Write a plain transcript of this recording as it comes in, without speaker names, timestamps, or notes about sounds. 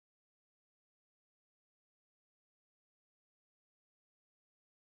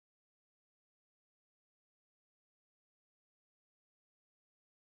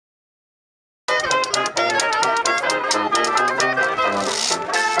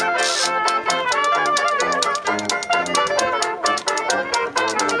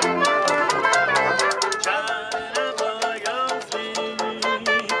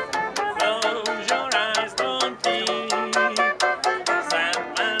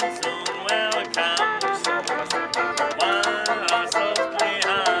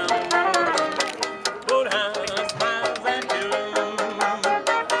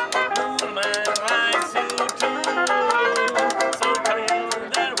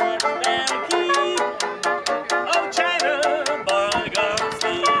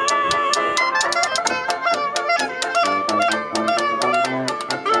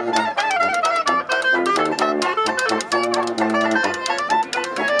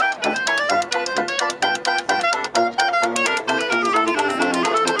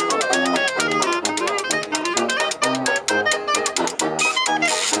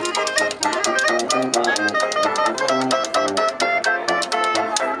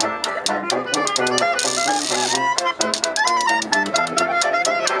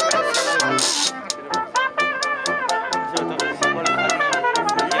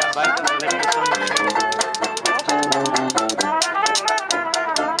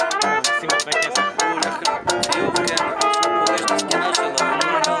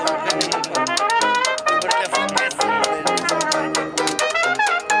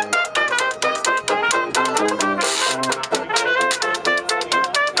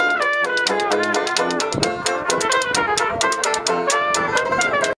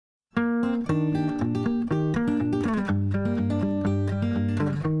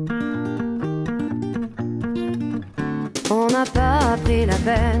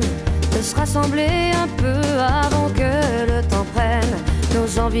de se rassembler un peu avant que le temps prenne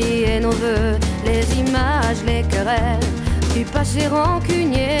nos envies et nos vœux, les images, les querelles du passé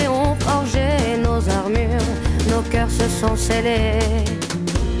rancunier ont forgé nos armures, nos cœurs se sont scellés.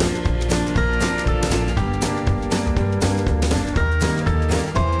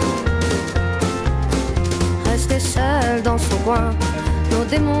 Resté seul dans son coin, nos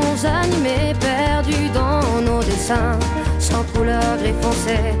démons animés, perdus dans nos dessins, sans couleur gris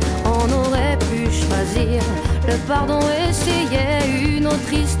foncé, on aurait pu choisir le pardon, essayer une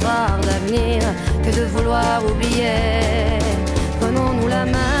autre histoire d'avenir que de vouloir oublier. Prenons-nous la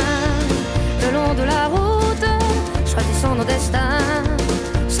main le long de la route, choisissons nos destins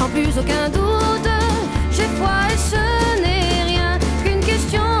sans plus aucun doute. J'ai foi et ce n'est rien qu'une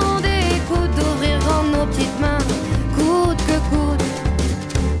question d'écoute, d'ouvrir grand nos petites mains, coûte que coûte.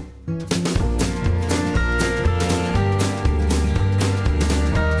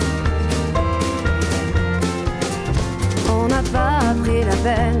 On n'a pas pris la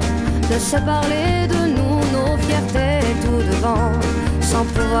peine de se parler de nous, nos fiertés tout devant, sans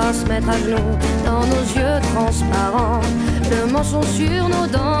pouvoir se mettre à genoux dans nos yeux transparents. Le mensonge sur nos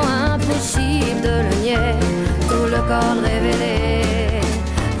dents, impossible de le nier, tout le corps révélé.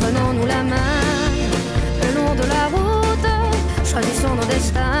 Prenons-nous la main le long de la route, choisissons nos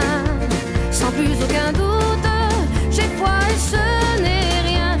destins sans plus aucun doute. J'ai foi et ce n'est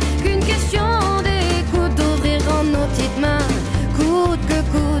rien qu'une question d'écoute, d'ouvrir grand nos petites mains, coûte que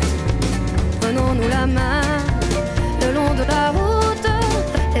coûte. Prenons-nous la main le long de la route,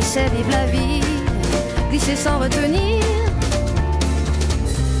 laissez vivre la vie, glisser sans retenir.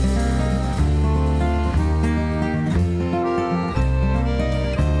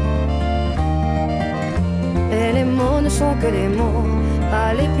 Et les mots ne sont que des mots,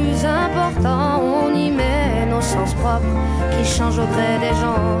 pas les plus importants. On y met nos sens propres qui changent au gré des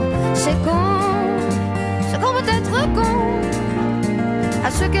gens. C'est ce qu'on peut être con,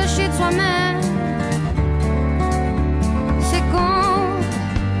 à se cacher de soi-même. C'est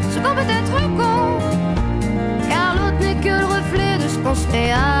ce qu'on peut être con, car l'autre n'est que le reflet de ce qu'on se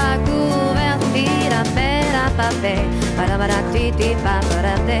fait à couvert.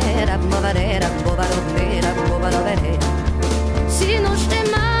 Si nos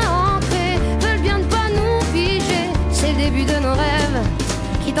schémas ancrés veulent bien ne pas nous figer, c'est le début de nos rêves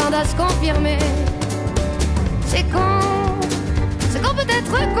qui tendent à se confirmer. C'est qu'on peut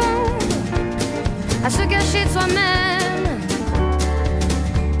être con, à se cacher de soi-même.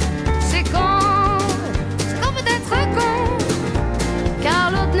 C'est qu'on peut être con,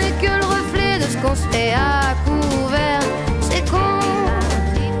 car l'autre n'est que le reflet de ce qu'on se fait à couvert. C'est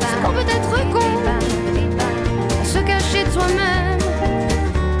qu'on peut être con, à se cacher de soi-même.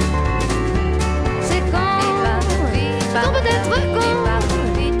 C'est qu'on peut être con.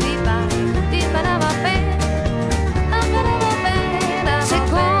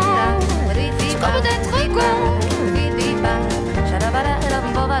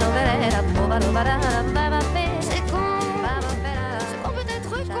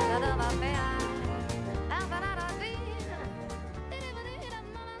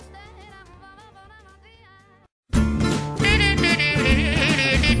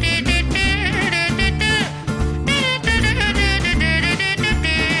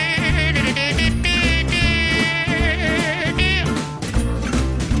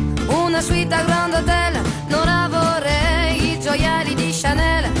 Una suite a Grand Hotel, non la vorrei, i gioielli di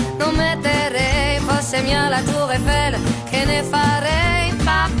Chanel non metterei, fosse mia la Tour Eiffel, che ne farei?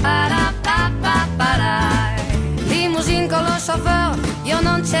 Papara, limousine con lo chauffeur, io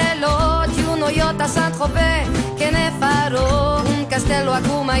non ce l'ho, di uno yacht a Saint-Tropez, che ne farò? Un castello a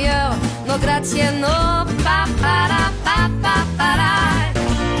Courmayeur, no grazie no, papara.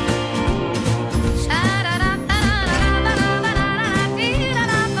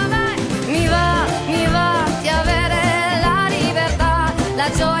 Mi va di avere la libertà, la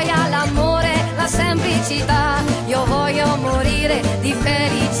gioia, l'amore, la semplicità. Io voglio morire di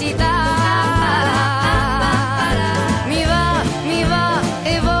felicità. Mi va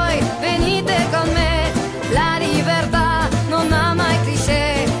e voi venite con me. La libertà non ha mai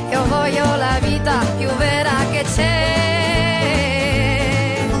cliché. Io voglio la vita più vera che c'è.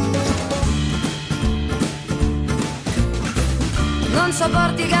 Non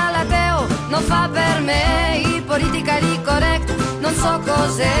sopporti il galateo, non fa per me il politically correct. Non so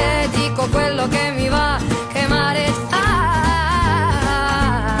cos'è, dico quello che mi va, che male fa.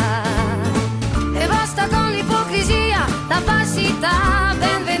 E basta con l'ipocrisia, la falsità.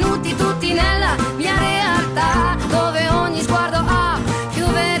 Benvenuti tutti nella mia realtà, dove ogni sguardo ha più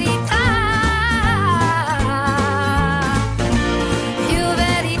verità. Più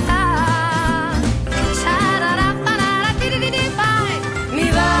verità.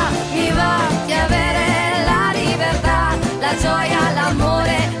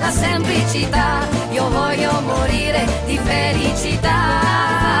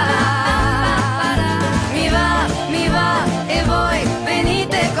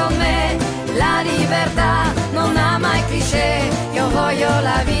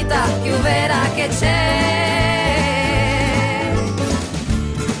 c'è.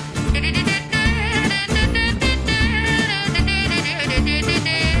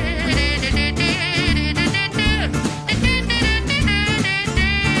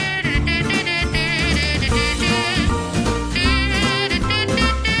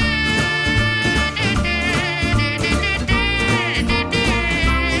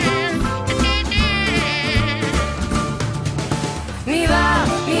 Mi va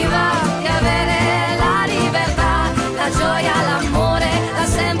di avere la libertà, la gioia, l'amore, la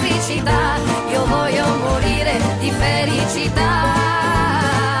semplicità. Io voglio morire di felicità.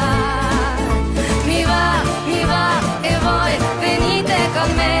 Mi va e voi venite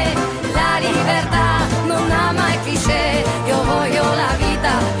con me. La libertà non ha mai cliché. Io voglio la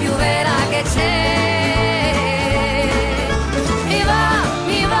vita più vera che c'è. Mi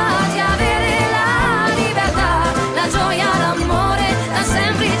va di avere la libertà, la gioia, l'amore, la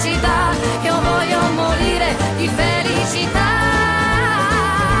semplicità. Io voglio morire di felicità.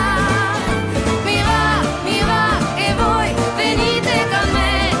 Mi va e voi venite con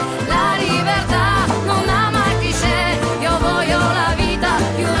me. La libertà non ha mai cliché. Io voglio la vita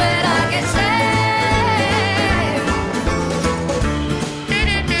più vera che c'è.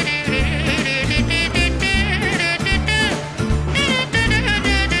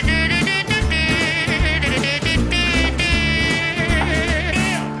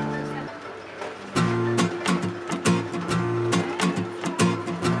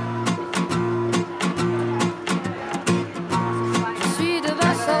 Je suis de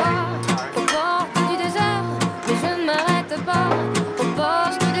Bassora, aux portes du désert, mais je ne m'arrête pas au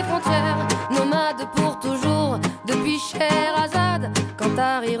poste des frontières. Nomade pour toujours, depuis Sherazade, quand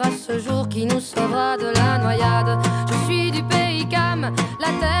arrivera ce jour qui nous sauvera de la noyade. Je suis du pays Cam,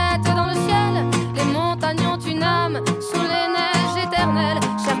 la tête dans le ciel, les montagnes ont une âme, sous les neiges éternelles.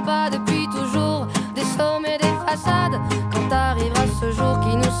 Sherpa depuis toujours, des sommets, des façades, quand arrivera ce jour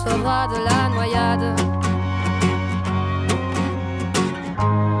qui nous sauvera de la noyade.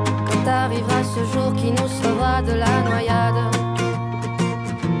 Quand arrivera ce jour qui nous sauvera de la noyade.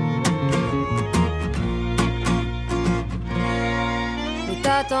 Mais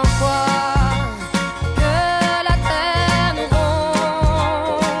t'attends quoi? Que la terre nous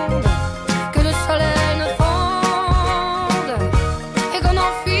ronde, que le soleil nous fonde et qu'on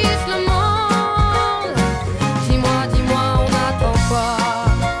enfuisse le monde. Dis-moi, on attend quoi?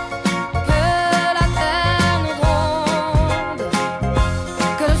 Que la terre nous ronde,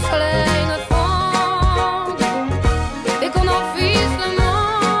 que le soleil nous fonde et qu'on enfuisse le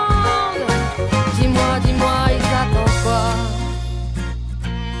monde. Dis-moi, ils attendent quoi?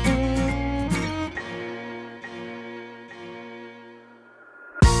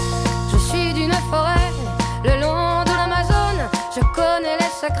 Je suis d'une forêt, le long de l'Amazone. Je connais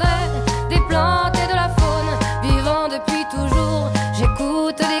les secrets des plantes et de la faune. Vivant depuis toujours,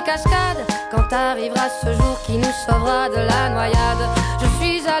 j'écoute les cascades. Quand arrivera ce jour qui nous sauvera de la noyade. Je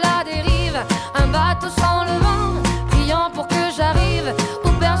suis à la dérive, un bateau sans le vent, priant pour que j'arrive où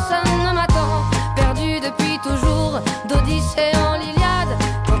personne ne m'attend. Perdu depuis toujours, d'Odyssée en l'Iliade.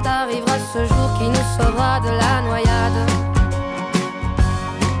 Quand arrivera ce jour qui nous sauvera de la noyade.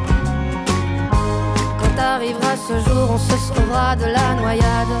 Quand arrivera ce jour, on se sauvera de la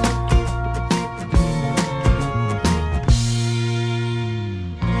noyade.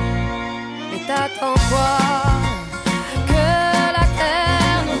 Et t'attends quoi? Que la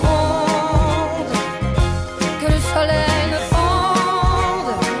terre nous ronde, que le soleil nous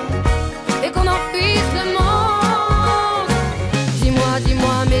fonde et qu'on enfuisse le monde.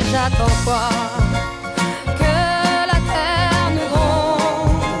 Dis-moi, mais j'attends quoi? Que la terre nous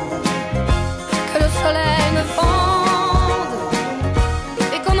ronde, que le soleil nous fonde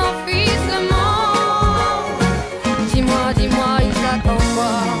et qu'on enfuisse le monde. Dis-moi, ils attendent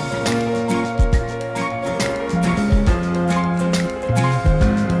quoi?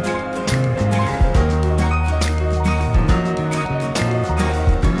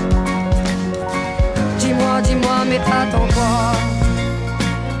 Dis-moi, mais t'attends quoi?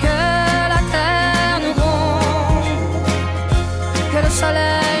 Que la terre nous ronde, que le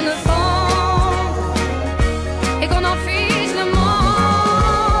soleil nous fonde et qu'on enfuise le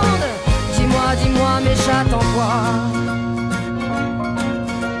monde. Dis-moi, mais j'attends quoi?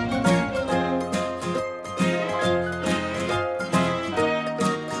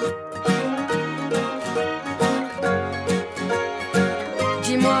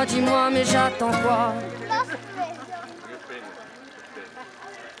 Dis-moi, mais j'attends quoi?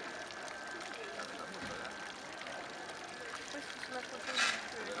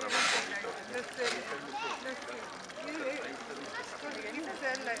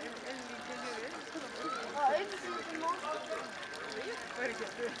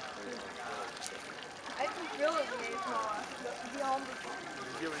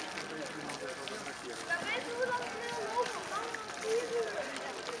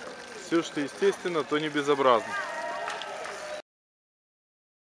 Все, что естественно, то не безобразно.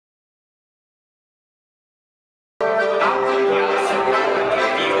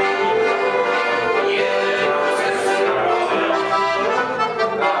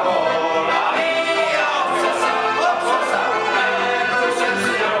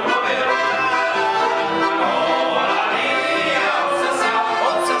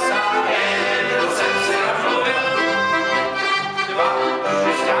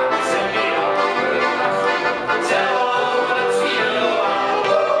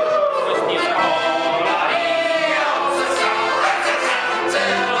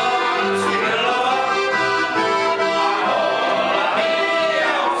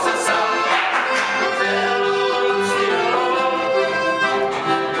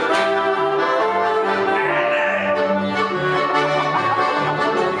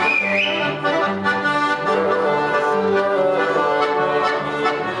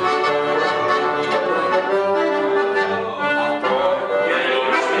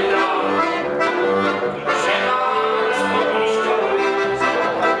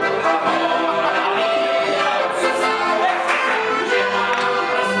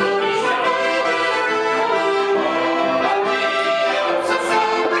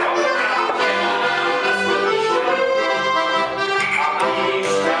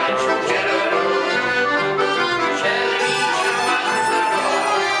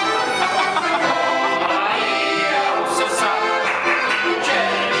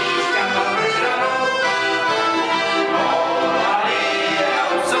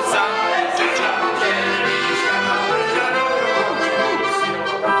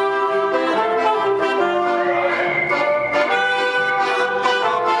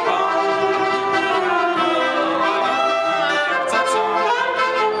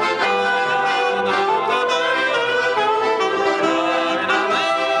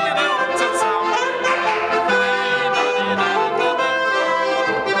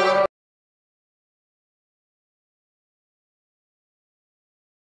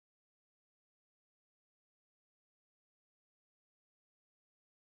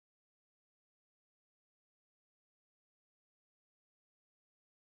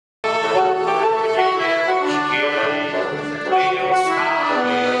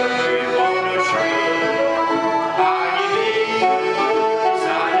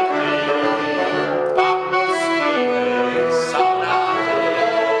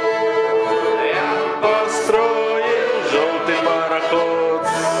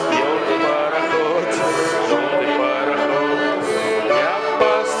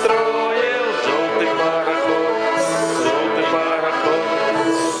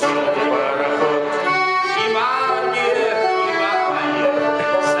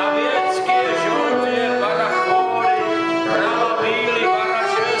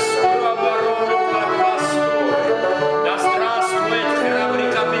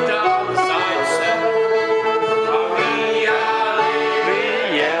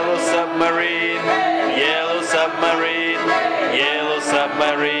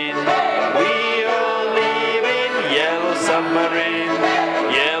 Submarine, we all live in yellow submarine,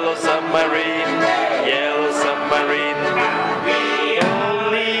 yellow submarine, yellow submarine. We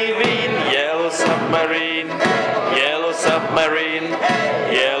all live in yellow submarine, yellow submarine,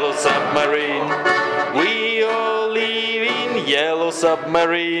 yellow submarine. We all live in yellow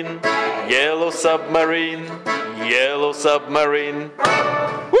submarine, yellow submarine, yellow submarine.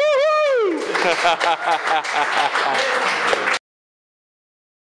 Woohoo!